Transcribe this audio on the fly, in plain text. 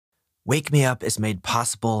Wake Me Up is made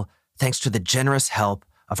possible thanks to the generous help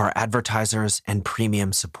of our advertisers and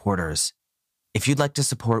premium supporters. If you'd like to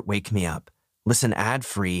support Wake Me Up, listen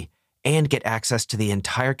ad-free, and get access to the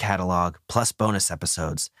entire catalog plus bonus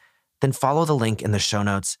episodes, then follow the link in the show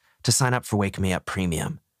notes to sign up for Wake Me Up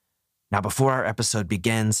Premium. Now, before our episode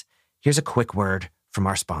begins, here's a quick word from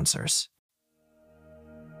our sponsors.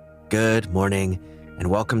 Good morning, and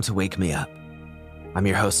welcome to Wake Me Up. I'm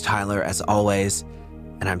your host, Tyler, as always,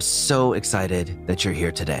 and I'm so excited that you're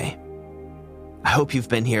here today. I hope you've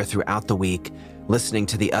been here throughout the week, listening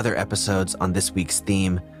to the other episodes on this week's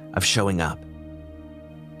theme of showing up.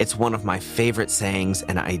 It's one of my favorite sayings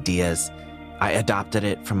and ideas. I adopted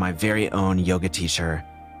it from my very own yoga teacher,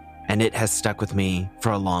 and it has stuck with me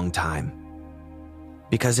for a long time.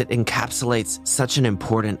 Because it encapsulates such an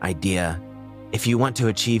important idea if you want to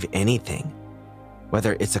achieve anything,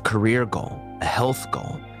 whether it's a career goal, a health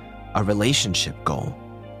goal, a relationship goal.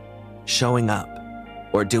 Showing up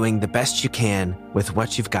or doing the best you can with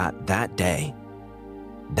what you've got that day,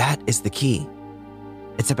 that is the key.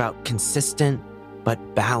 It's about consistent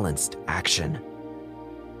but balanced action.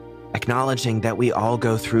 Acknowledging that we all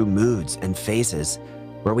go through moods and phases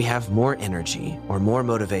where we have more energy or more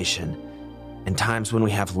motivation, and times when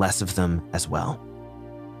we have less of them as well.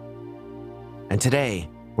 And today,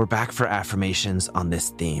 we're back for affirmations on this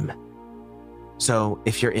theme. So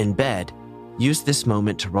if you're in bed, use this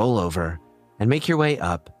moment to roll over and make your way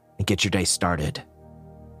up and get your day started.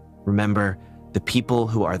 Remember, the people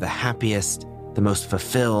who are the happiest, the most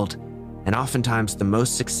fulfilled, and oftentimes the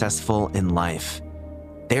most successful in life,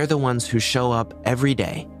 they're the ones who show up every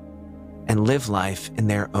day and live life in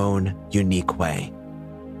their own unique way.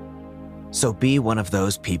 So be one of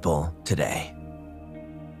those people today.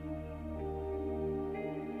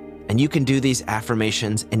 And you can do these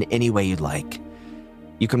affirmations in any way you'd like.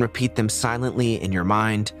 You can repeat them silently in your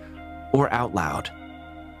mind or out loud.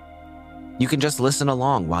 You can just listen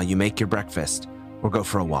along while you make your breakfast or go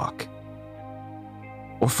for a walk.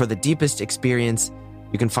 Or for the deepest experience,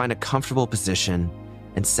 you can find a comfortable position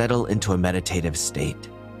and settle into a meditative state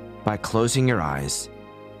by closing your eyes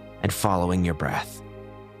and following your breath.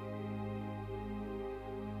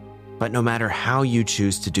 But no matter how you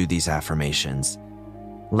choose to do these affirmations,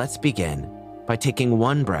 let's begin by taking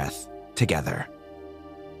one breath together.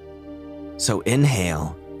 So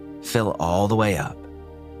inhale, fill all the way up.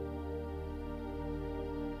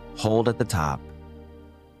 Hold at the top.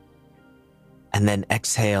 And then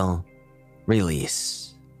exhale,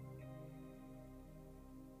 release.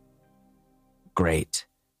 Great.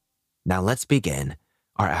 Now let's begin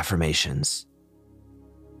our affirmations.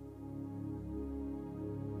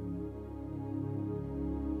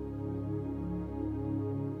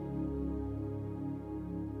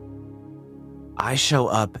 I show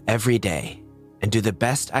up every day and do the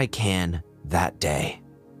best I can that day.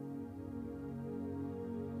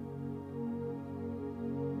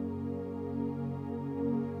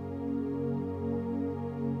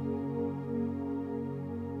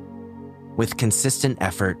 With consistent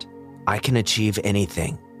effort, I can achieve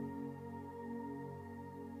anything.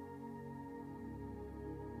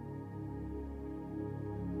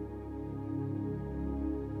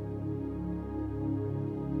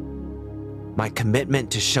 My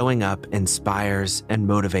commitment to showing up inspires and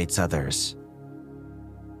motivates others.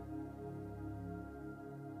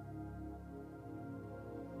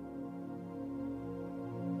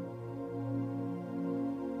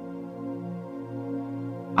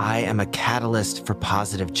 I am a catalyst for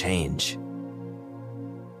positive change.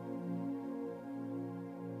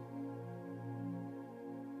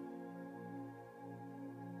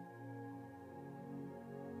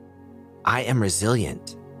 I am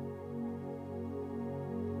resilient.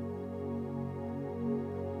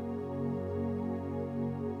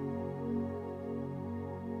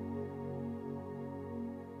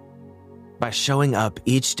 By showing up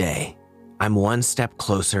each day, I'm one step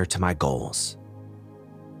closer to my goals.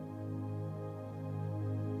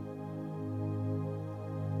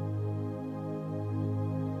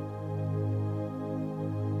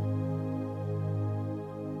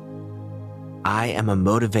 I am a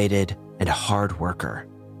motivated and hard worker.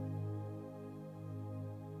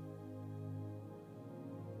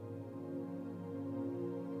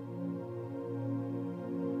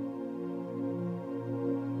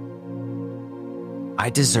 I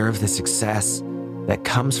deserve the success that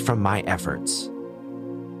comes from my efforts.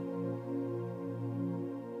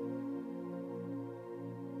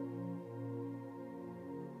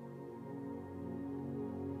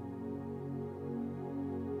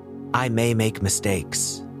 I may make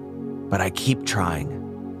mistakes, but I keep trying.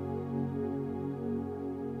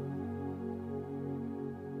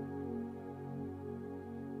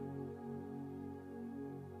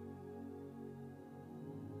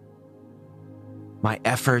 My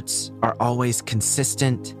efforts are always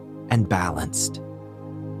consistent and balanced.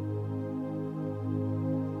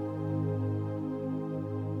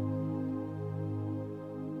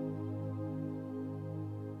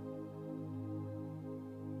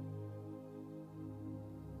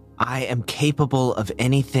 I am capable of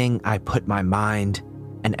anything I put my mind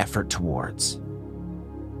and effort towards.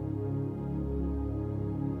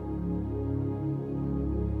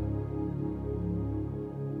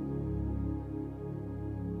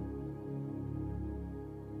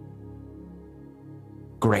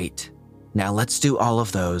 Great. Now let's do all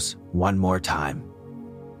of those one more time.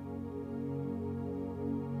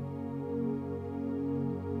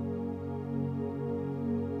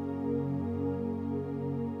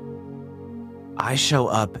 I show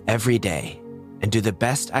up every day and do the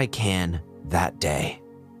best I can that day.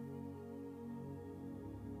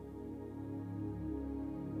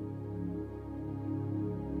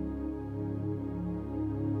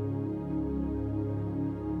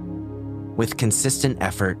 With consistent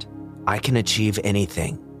effort, I can achieve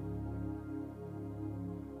anything.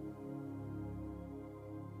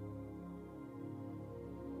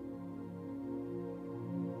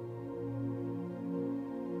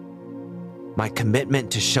 My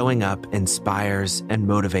commitment to showing up inspires and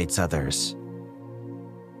motivates others.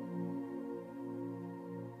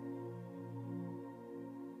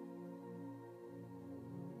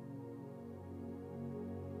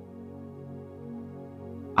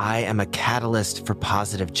 I am a catalyst for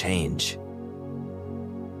positive change.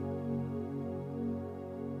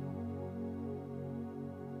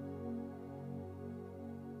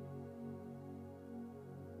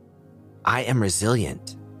 I am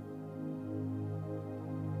resilient.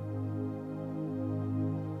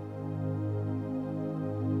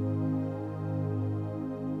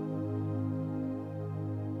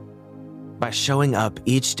 By showing up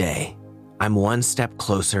each day, I'm one step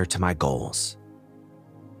closer to my goals.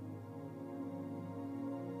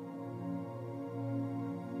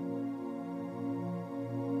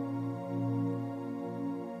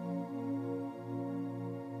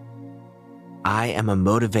 I am a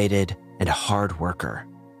motivated and hard worker.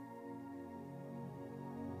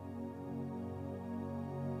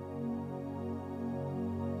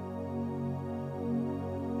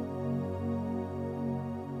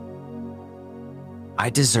 I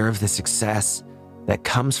deserve the success that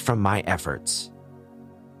comes from my efforts.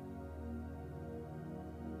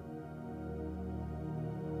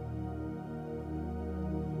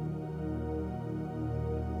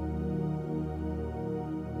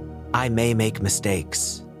 I may make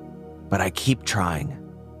mistakes, but I keep trying.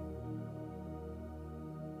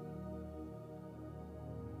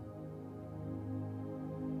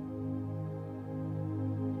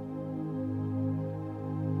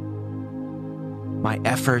 My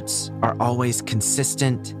efforts are always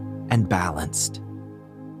consistent and balanced.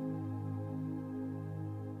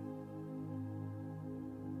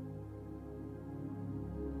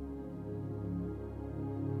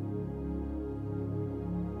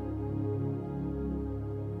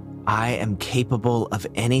 I am capable of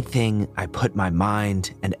anything I put my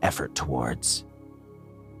mind and effort towards.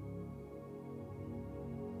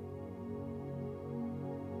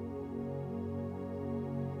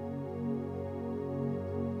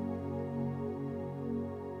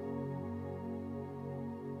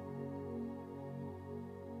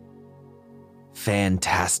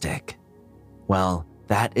 Fantastic. Well,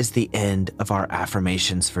 that is the end of our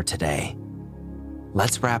affirmations for today.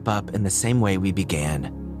 Let's wrap up in the same way we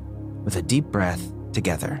began, with a deep breath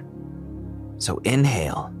together. So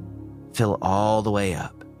inhale, fill all the way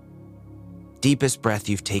up. Deepest breath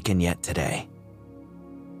you've taken yet today.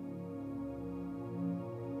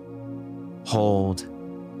 Hold,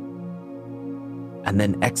 and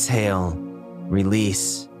then exhale,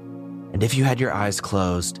 release, and if you had your eyes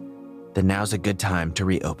closed, then now's a good time to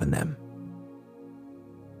reopen them.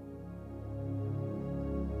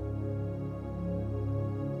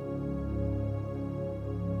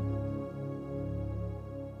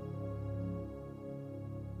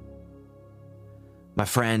 My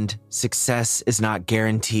friend, success is not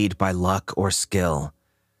guaranteed by luck or skill,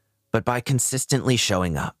 but by consistently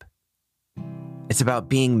showing up. It's about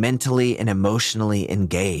being mentally and emotionally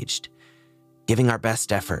engaged, giving our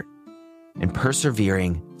best effort, and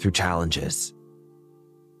persevering through challenges.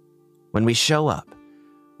 When we show up,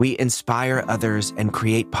 we inspire others and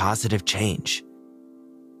create positive change.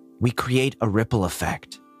 We create a ripple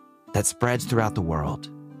effect that spreads throughout the world.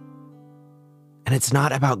 And it's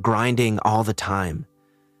not about grinding all the time.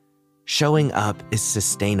 Showing up is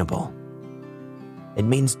sustainable. It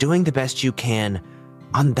means doing the best you can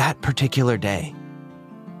on that particular day.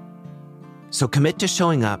 So commit to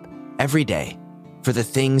showing up every day for the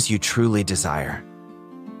things you truly desire.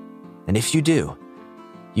 And if you do,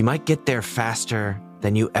 you might get there faster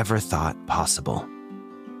than you ever thought possible.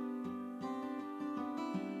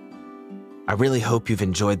 I really hope you've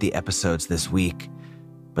enjoyed the episodes this week,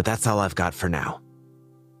 but that's all I've got for now.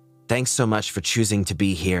 Thanks so much for choosing to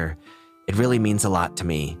be here. It really means a lot to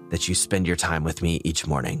me that you spend your time with me each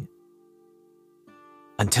morning.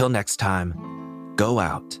 Until next time, go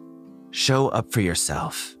out, show up for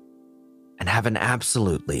yourself, and have an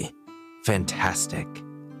absolutely fantastic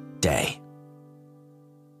day.